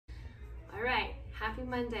Happy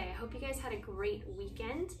Monday. I hope you guys had a great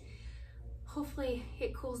weekend. Hopefully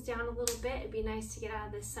it cools down a little bit. It'd be nice to get out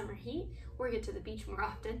of this summer heat or get to the beach more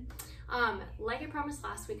often. Like I promised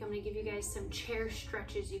last week, I'm gonna give you guys some chair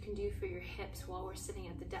stretches you can do for your hips while we're sitting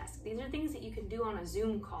at the desk. These are things that you can do on a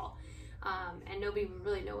Zoom call and nobody would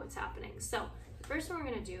really know what's happening. So the first one we're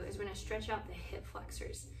gonna do is we're gonna stretch out the hip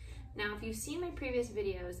flexors. Now, if you've seen my previous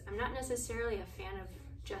videos, I'm not necessarily a fan of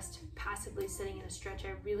just passively sitting in a stretch.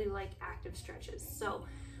 I really like active stretches. So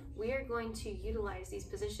we are going to utilize these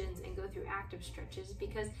positions and go through active stretches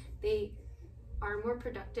because they are more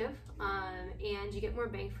productive and you get more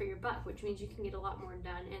bang for your buck, which means you can get a lot more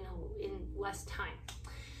done in less time.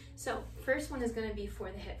 So first one is going to be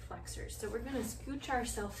for the hip flexors. So we're going to scooch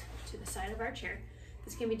ourselves to the side of our chair.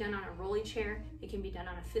 This can be done on a rolly chair. It can be done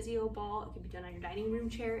on a physio ball. It can be done on your dining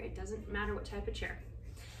room chair. It doesn't matter what type of chair.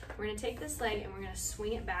 We're going to take this leg and we're going to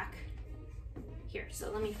swing it back here.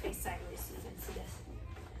 So let me face sideways so you can see this.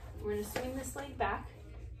 We're going to swing this leg back,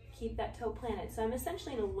 keep that toe planted. So I'm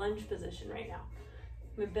essentially in a lunge position right now.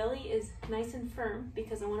 My belly is nice and firm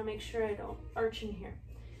because I want to make sure I don't arch in here.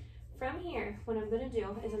 From here, what I'm going to do is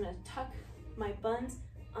I'm going to tuck my buns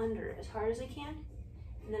under as hard as I can,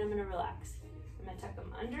 and then I'm going to relax. I'm going to tuck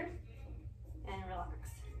them under and relax.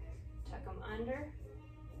 Tuck them under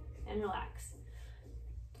and relax.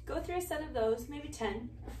 Go through a set of those, maybe 10.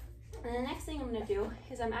 And the next thing I'm going to do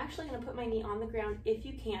is I'm actually going to put my knee on the ground if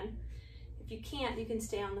you can. If you can't, you can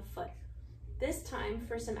stay on the foot. This time,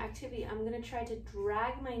 for some activity, I'm going to try to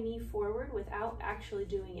drag my knee forward without actually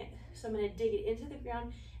doing it. So I'm going to dig it into the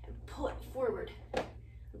ground and pull it forward.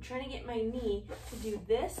 I'm trying to get my knee to do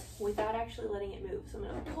this without actually letting it move. So I'm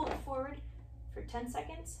going to pull it forward for 10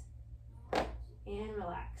 seconds and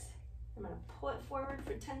relax. I'm going to pull it forward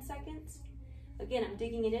for 10 seconds. Again, I'm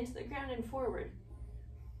digging it into the ground and forward.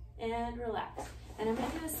 And relax. And I'm going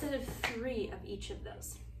to do a set of 3 of each of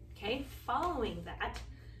those. Okay, following that,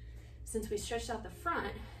 since we stretched out the front,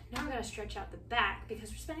 now we're going to stretch out the back because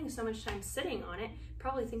we're spending so much time sitting on it,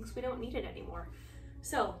 probably thinks we don't need it anymore.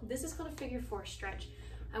 So this is called a figure 4 stretch.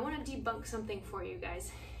 I want to debunk something for you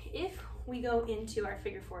guys. If we go into our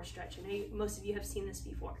figure 4 stretch, I know most of you have seen this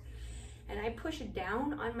before, and I push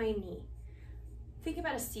down on my knee, think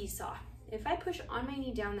about a seesaw. If I push on my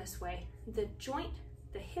knee down this way, the joint,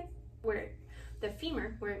 the hip, the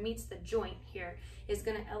femur, where it meets the joint here, is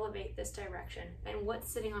going to elevate this direction. And what's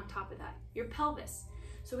sitting on top of that? Your pelvis.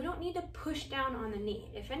 So we don't need to push down on the knee.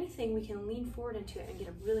 If anything, we can lean forward into it and get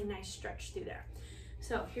a really nice stretch through there.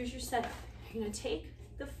 So here's your setup. You're going to take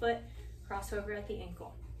the foot, cross over at the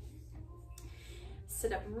ankle.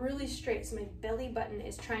 Sit up really straight so my belly button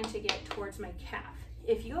is trying to get towards my calf.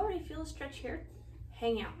 If you already feel a stretch here,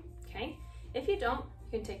 hang out, okay? If you don't,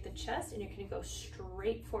 you can take the chest and you're going to go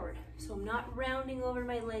straight forward. So I'm not rounding over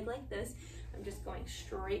my leg like this. I'm just going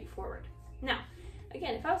straight forward. Now,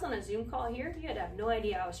 again, if I was on a Zoom call here, you'd have no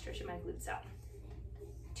idea I was stretching my glutes out.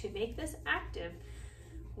 To make this active,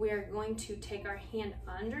 we are going to take our hand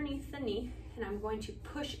underneath the knee and I'm going to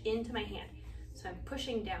push into my hand. So I'm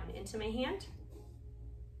pushing down into my hand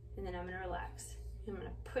and then I'm going to relax. I'm going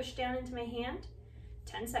to push down into my hand,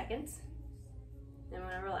 10 seconds, then I'm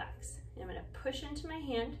going to relax. I'm going to push into my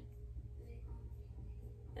hand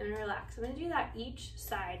and relax. I'm going to do that each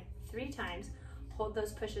side 3 times. Hold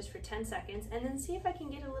those pushes for 10 seconds and then see if I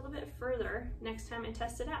can get a little bit further next time I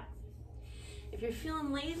test it out. If you're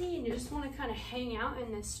feeling lazy and you just want to kind of hang out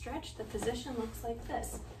in this stretch, the position looks like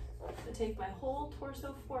this. I take my whole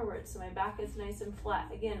torso forward so my back is nice and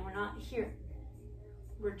flat. Again, we're not here.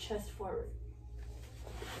 We're chest forward.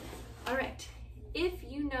 All right. If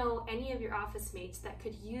you know any of your office mates that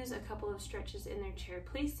could use a couple of stretches in their chair,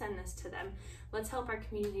 please send this to them. Let's help our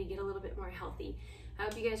community get a little bit more healthy. I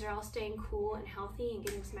hope you guys are all staying cool and healthy and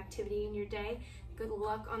getting some activity in your day. Good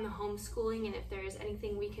luck on the homeschooling, and if there is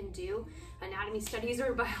anything we can do, anatomy studies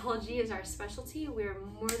or biology is our specialty. We're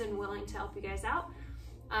more than willing to help you guys out.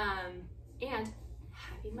 And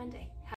happy Monday.